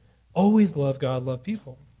good. Always loved God, loved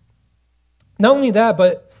people. Not only that,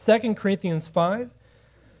 but 2 Corinthians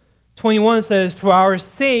 5:21 says, for our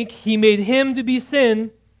sake he made him to be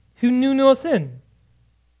sin who knew no sin,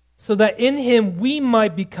 so that in him we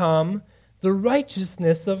might become the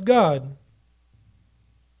righteousness of God.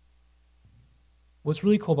 What's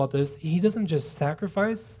really cool about this, he doesn't just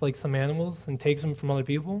sacrifice like some animals and takes them from other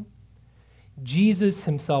people. Jesus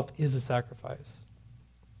himself is a sacrifice.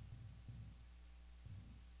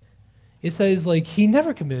 It says, like, he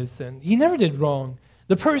never committed sin. He never did wrong.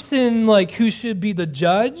 The person, like, who should be the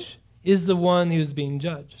judge is the one who's being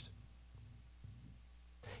judged.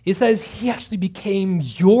 It says he actually became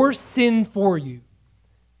your sin for you.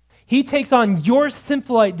 He takes on your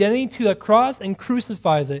sinful identity to the cross and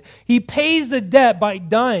crucifies it. He pays the debt by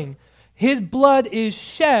dying. His blood is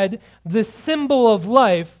shed, the symbol of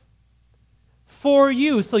life, for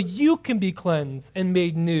you, so you can be cleansed and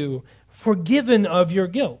made new, forgiven of your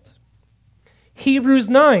guilt. Hebrews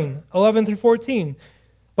 9:11-14.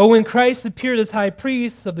 But when Christ appeared as high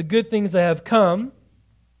priest of the good things that have come,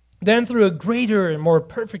 then through a greater and more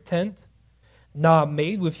perfect tent, not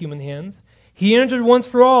made with human hands, he entered once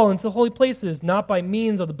for all into holy places, not by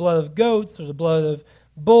means of the blood of goats or the blood of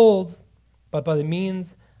bulls, but by the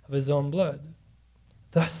means of his own blood,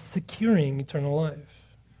 thus securing eternal life.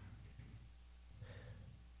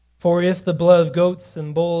 For if the blood of goats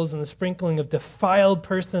and bulls and the sprinkling of defiled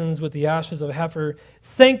persons with the ashes of a heifer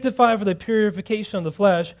sanctify for the purification of the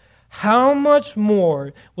flesh, how much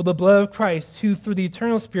more will the blood of Christ, who through the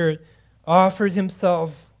eternal Spirit offered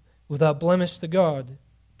himself without blemish to God,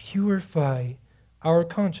 purify our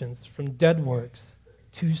conscience from dead works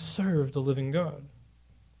to serve the living God?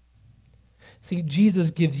 See,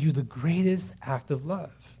 Jesus gives you the greatest act of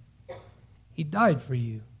love. He died for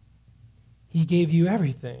you. He gave you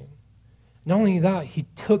everything. Not only that, he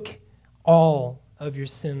took all of your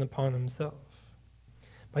sin upon himself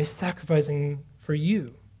by sacrificing for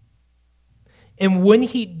you. And when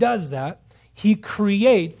he does that, he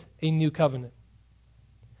creates a new covenant.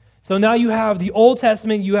 So now you have the Old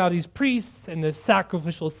Testament, you have these priests and this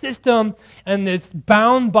sacrificial system, and it's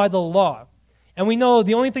bound by the law. And we know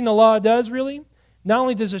the only thing the law does, really, not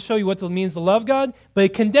only does it show you what it means to love God, but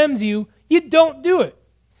it condemns you. You don't do it.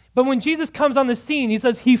 But when Jesus comes on the scene, he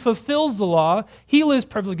says he fulfills the law. He lives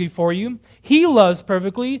perfectly for you. He loves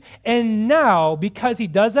perfectly. And now, because he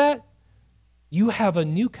does that, you have a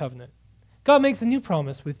new covenant. God makes a new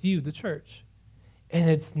promise with you, the church. And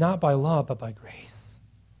it's not by law, but by grace.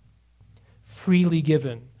 Freely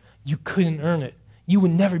given. You couldn't earn it. You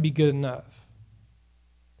would never be good enough.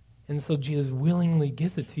 And so Jesus willingly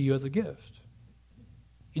gives it to you as a gift.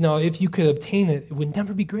 if you could obtain it, it would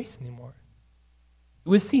never be grace anymore. It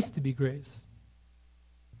would cease to be grace.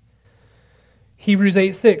 Hebrews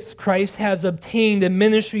 8:6, Christ has obtained a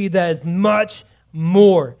ministry that is much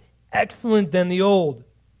more excellent than the old.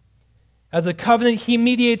 As a covenant he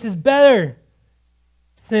mediates is better,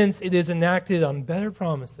 since it is enacted on better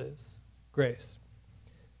promises, grace.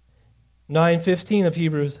 9:15 of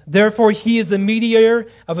Hebrews, therefore he is a mediator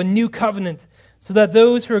of a new covenant, so that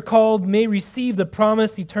those who are called may receive the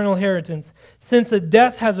promised eternal inheritance, since a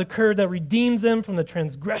death has occurred that redeems them from the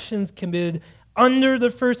transgressions committed under the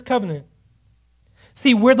first covenant.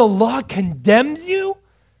 See, where the law condemns you,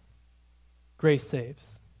 grace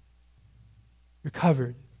saves. You're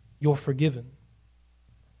covered. You're forgiven.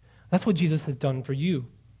 That's what Jesus has done for you.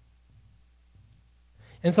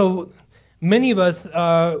 And so many of us,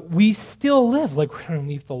 we still live like we're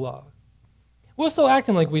underneath the law. We're still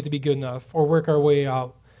acting like we have to be good enough or work our way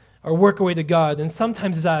out or work our way to God. And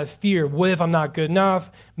sometimes it's out of fear. What if I'm not good enough?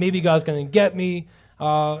 Maybe God's going to get me.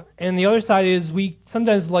 And the other side is we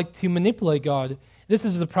sometimes like to manipulate God. This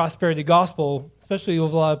is the prosperity gospel, especially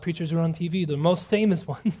with a lot of preachers who are on TV, the most famous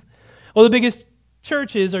ones. Well, the biggest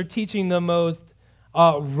churches are teaching the most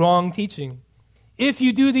wrong teaching. If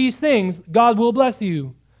you do these things, God will bless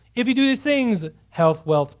you. If you do these things, health,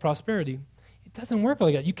 wealth, prosperity. It doesn't work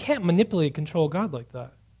like that. You can't manipulate and control God like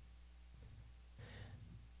that.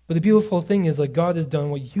 But the beautiful thing is that God has done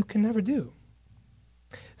what you can never do.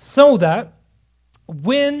 So that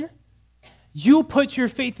when you put your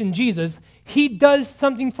faith in Jesus, he does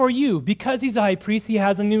something for you. Because he's a high priest, he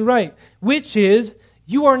has a new right, which is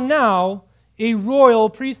you are now a royal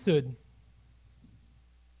priesthood.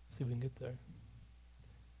 Let's see if we can get there.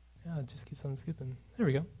 Yeah, it just keeps on skipping. There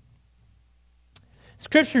we go.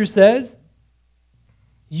 Scripture says,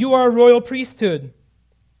 you are a royal priesthood.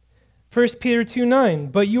 1 Peter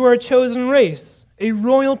 2:9, but you are a chosen race, a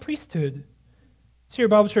royal priesthood. So here,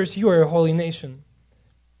 Bible Church, you are a holy nation,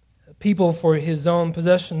 a people for his own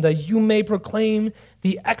possession, that you may proclaim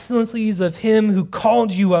the excellencies of him who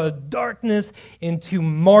called you out of darkness into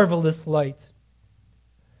marvelous light.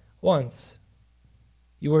 Once,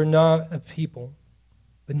 you were not a people,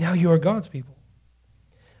 but now you are God's people.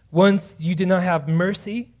 Once you did not have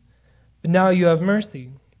mercy, but now you have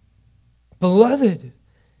mercy. Beloved,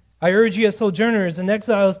 I urge you as sojourners and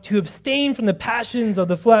exiles to abstain from the passions of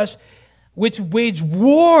the flesh, which wage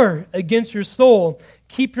war against your soul.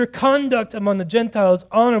 Keep your conduct among the Gentiles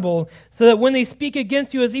honorable, so that when they speak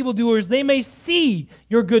against you as evildoers, they may see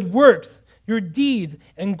your good works, your deeds,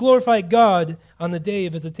 and glorify God on the day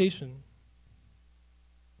of visitation.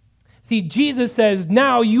 See, Jesus says,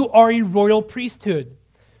 now you are a royal priesthood.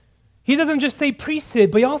 He doesn't just say priesthood,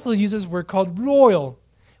 but he also uses a word called royal,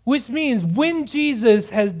 which means when Jesus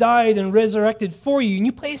has died and resurrected for you, and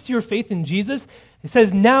you place your faith in Jesus, it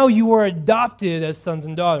says now you are adopted as sons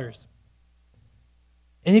and daughters.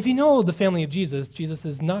 And if you know the family of Jesus, Jesus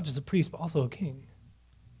is not just a priest, but also a king.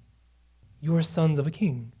 You are sons of a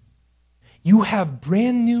king. You have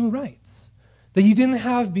brand new rights that you didn't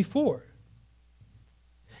have before.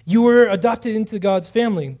 You were adopted into God's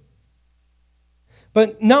family.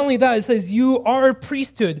 But not only that, it says you are a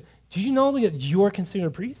priesthood. Did you know that you are considered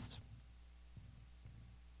a priest?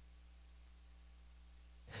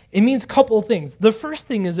 It means a couple of things. The first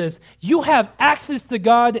thing is this: you have access to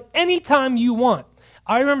God anytime you want.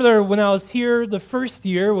 I remember when I was here the first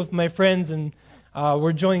year with my friends, and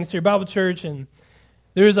we're joining Syria Bible Church, and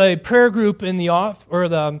there's a prayer group in the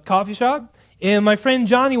the coffee shop, and my friend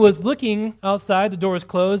Johnny was looking outside. The door was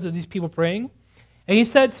closed as these people praying, and he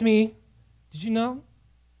said to me, "Did you know?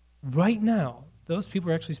 Right now, those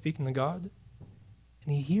people are actually speaking to God,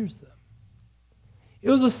 and he hears them." It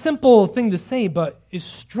was a simple thing to say, but it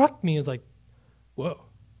struck me as like, whoa,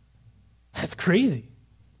 that's crazy.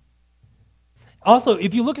 Also,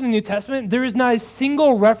 if you look in the New Testament, there is not a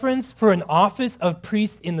single reference for an office of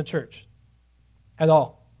priest in the church at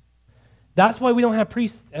all. That's why we don't have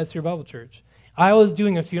priests at Syria Bible Church. I was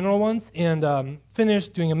doing a funeral once and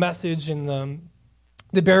finished doing a message and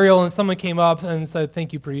the burial, and someone came up and said,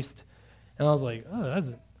 "Thank you, priest." And I was like, "Oh,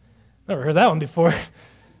 never heard that one before."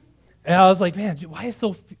 And I was like, "Man, why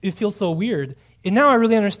it feels so weird?" And now I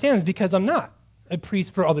really understand. It's because I'm not a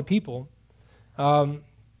priest for other people.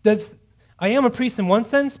 I am a priest in one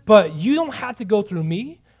sense, but you don't have to go through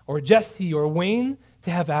me or Jesse or Wayne to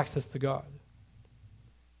have access to God.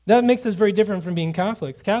 That makes us very different from being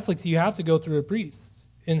Catholics. Catholics, you have to go through a priest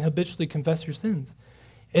and habitually confess your sins.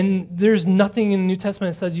 And there's nothing in the New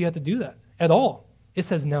Testament that says you have to do that at all. It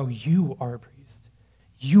says now you are a priest.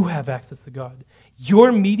 You have access to God.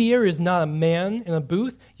 Your mediator is not a man in a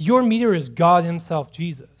booth. Your mediator is God himself,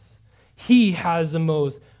 Jesus. He has the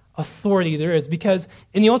most authority there is, because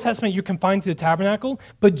in the Old Testament you're confined to the tabernacle,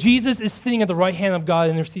 but Jesus is sitting at the right hand of God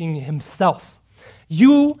interceding himself.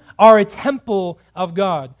 You are a temple of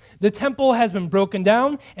God. The temple has been broken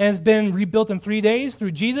down and has been rebuilt in 3 days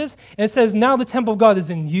through Jesus. And it says now the temple of God is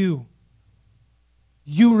in you.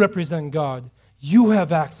 You represent God. You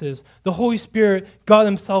have access. The Holy Spirit, God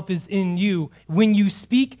himself, is in you. When you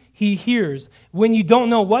speak, he hears. When you don't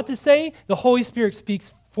know what to say, the Holy Spirit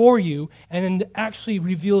speaks for you and then actually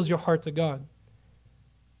reveals your heart to God.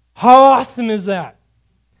 How awesome is that?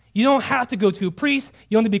 You don't have to go to a priest.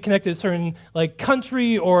 You don't have to be connected to a certain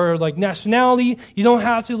country or nationality. You don't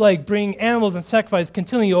have to bring animals and sacrifice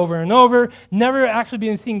continually over and over. Never actually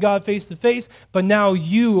being seeing God face to face. But now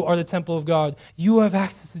you are the temple of God. You have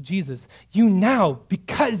access to Jesus. You now,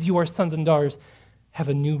 because you are sons and daughters, have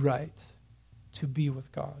a new right to be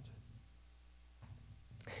with God.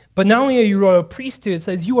 But not only are you royal priesthood, it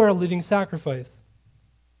says you are a living sacrifice.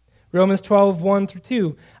 Romans 12,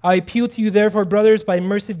 1-2. I appeal to you, therefore, brothers, by the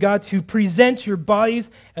mercy of God, to present your bodies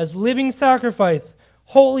as living sacrifice,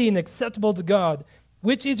 holy and acceptable to God,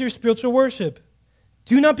 which is your spiritual worship.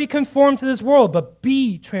 Do not be conformed to this world, but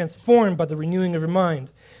be transformed by the renewing of your mind,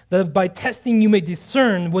 that by testing you may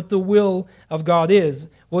discern what the will of God is,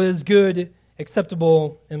 what is good,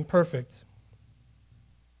 acceptable, and perfect.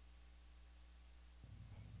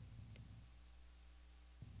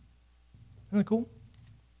 Isn't that cool?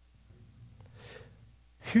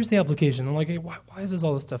 Here's the application. I'm like, hey, why does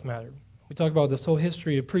all this stuff matter? We talk about this whole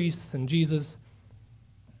history of priests and Jesus.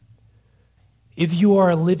 If you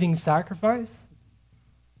are a living sacrifice,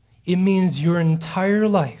 it means your entire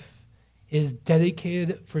life is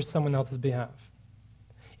dedicated for someone else's behalf.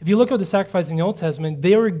 If you look at the sacrifice in the Old Testament,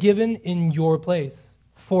 they were given in your place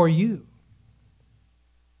for you.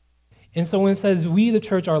 And so when it says we, the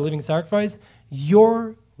church, are a living sacrifice,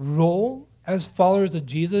 your role as followers of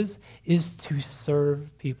Jesus is to serve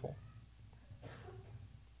people.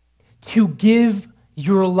 To give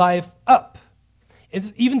your life up.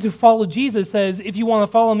 It's even to follow Jesus says, if you want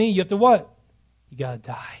to follow me, you have to what? You got to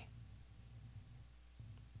die.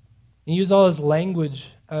 He used all this language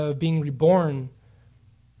of being reborn.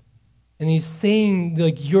 And he's saying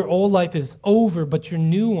your old life is over, but your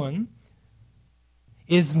new one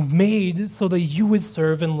is made so that you would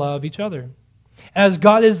serve and love each other. As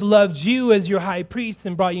God has loved you as your high priest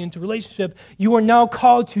and brought you into relationship, you are now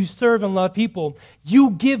called to serve and love people. You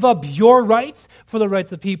give up your rights for the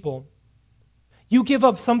rights of people. You give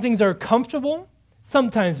up some things that are comfortable,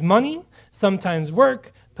 sometimes money, sometimes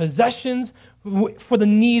work, possessions, for the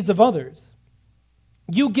needs of others.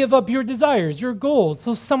 You give up your desires, your goals,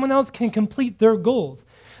 so someone else can complete their goals.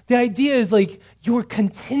 The idea is you're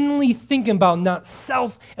continually thinking about not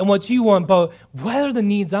self and what you want, but what are the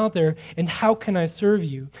needs out there and how can I serve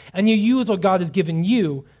you? And you use what God has given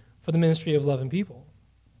you for the ministry of loving people.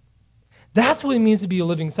 That's what it means to be a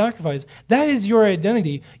living sacrifice. That is your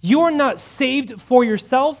identity. You are not saved for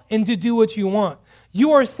yourself and to do what you want.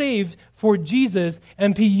 You are saved for Jesus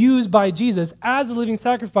and be used by Jesus as a living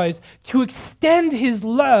sacrifice to extend his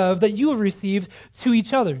love that you have received to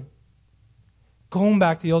each other. Going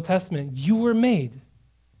back to the Old Testament, you were made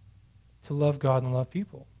to love God and love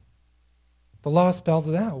people. The law spells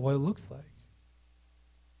it out, what it looks like.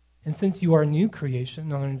 And since you are a new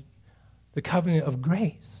creation under the covenant of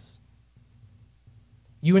grace,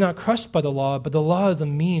 you are not crushed by the law, but the law is a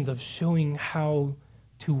means of showing how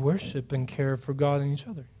to worship and care for God and each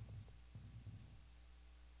other.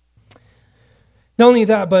 Not only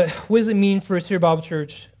that, but what does it mean for Cedar Bible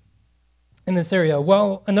Church in this area?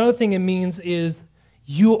 Well, another thing it means is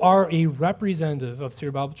you are a representative of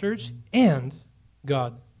Cedar Bible Church and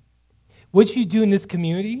God. What you do in this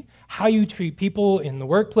community, how you treat people in the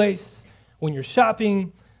workplace, when you're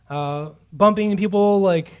shopping, bumping into people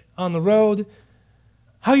on the road,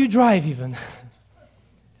 how you drive even.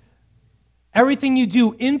 Everything you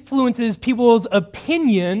do influences people's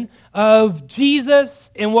opinion of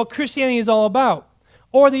Jesus and what Christianity is all about.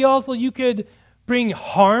 Or you could bring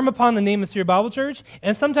harm upon the name of Cedar Bible Church,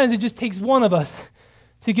 and sometimes it just takes one of us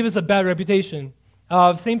to give us a bad reputation.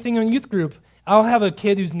 Same thing in youth group. I'll have a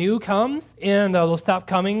kid who's new comes, and they'll stop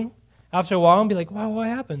coming after a while and be like, wow, what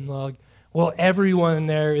happened? Well, everyone in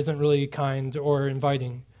there isn't really kind or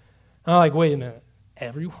inviting. I'm like, wait a minute,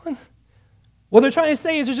 everyone? What they're trying to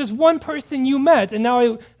say is there's just one person you met, and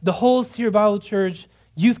now the whole Cedar Bible Church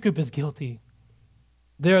youth group is guilty.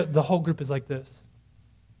 The whole group is like this.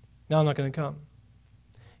 Now I'm not going to come.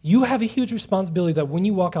 You have a huge responsibility that when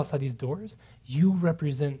you walk outside these doors, you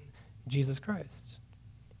represent Jesus Christ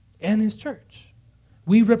and his church.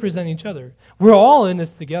 We represent each other. We're all in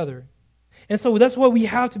this together. And so that's why we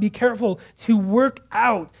have to be careful to work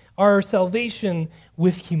out our salvation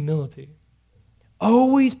with humility.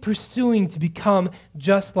 Always pursuing to become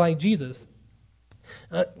just like Jesus.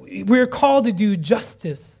 We're called to do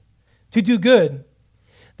justice, to do good.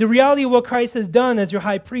 The reality of what Christ has done as your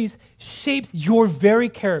high priest shapes your very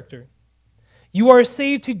character. You are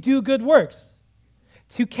saved to do good works,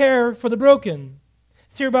 to care for the broken.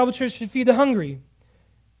 Cedar Bible Church should feed the hungry.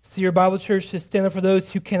 Cedar Bible Church should stand up for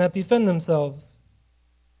those who cannot defend themselves.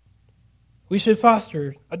 We should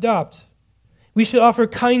foster, adopt. We should offer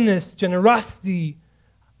kindness, generosity,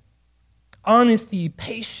 honesty,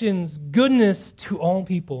 patience, goodness to all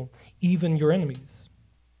people, even your enemies.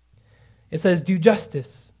 It says, do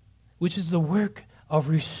justice, which is the work of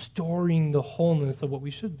restoring the wholeness of what we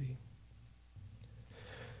should be.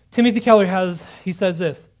 Timothy Keller says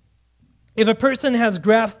this, if a person has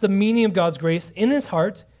grasped the meaning of God's grace in his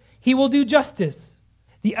heart, he will do justice,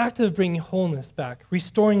 the act of bringing wholeness back,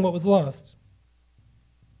 restoring what was lost.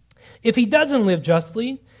 If he doesn't live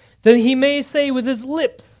justly, then he may say with his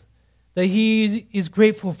lips that he is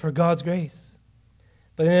grateful for God's grace,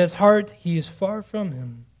 but in his heart he is far from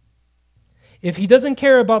him. If he doesn't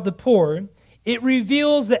care about the poor, it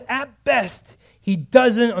reveals that at best he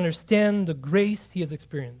doesn't understand the grace he has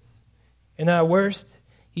experienced, and at worst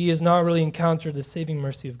he has not really encountered the saving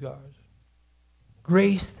mercy of God.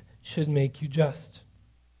 Grace should make you just.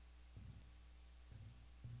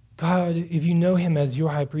 God, if you know him as your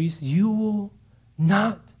high priest, you will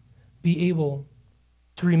not be able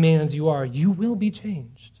to remain as you are. You will be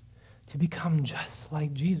changed to become just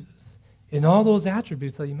like Jesus in all those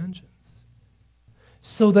attributes that he mentions,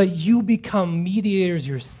 so that you become mediators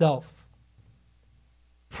yourself,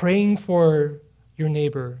 praying for your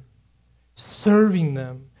neighbor, serving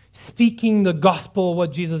them, speaking the gospel of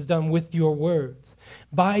what Jesus has done with your words.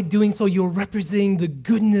 By doing so, you're representing the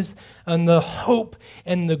goodness and the hope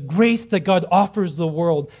and the grace that God offers the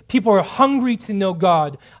world. People are hungry to know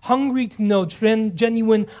God, hungry to know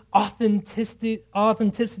genuine authenticity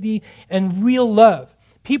and real love.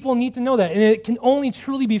 People need to know that, and it can only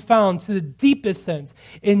truly be found to the deepest sense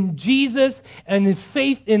in Jesus and in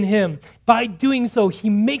faith in him. By doing so, he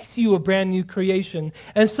makes you a brand new creation.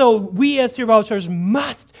 And so we as Cedar Bible Church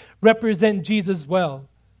must represent Jesus well.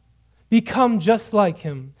 Become just like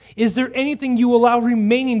him. Is there anything you allow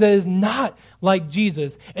remaining that is not like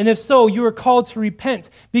Jesus? And if so, you are called to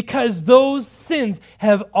repent, because those sins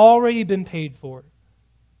have already been paid for.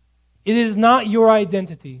 It is not your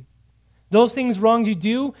identity. Those things wrongs you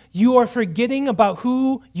do, you are forgetting about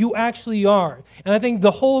who you actually are. And I think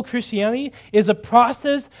the whole Christianity is a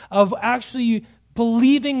process of actually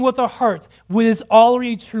believing with our hearts what is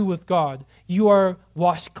already true with God. You are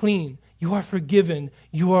washed clean. You are forgiven.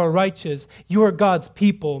 You are righteous. You are God's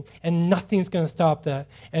people. And nothing's going to stop that.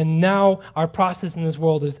 And now our process in this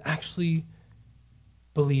world is actually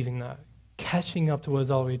believing that, catching up to what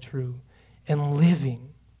is already true, and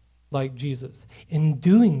living like Jesus. In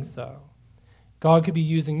doing so, God could be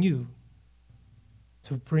using you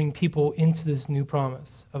to bring people into this new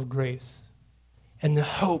promise of grace and the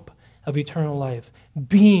hope of eternal life,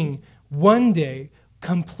 being one day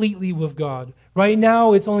completely with God. Right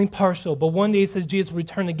now, it's only partial, but one day it says Jesus will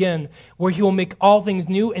return again, where he will make all things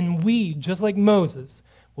new, and we, just like Moses,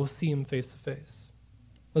 will see him face to face.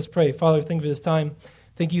 Let's pray. Father, thank you for this time.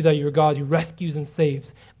 Thank you that you're God who rescues and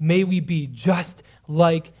saves. May we be just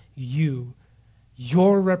like you,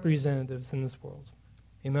 your representatives in this world.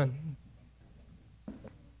 Amen.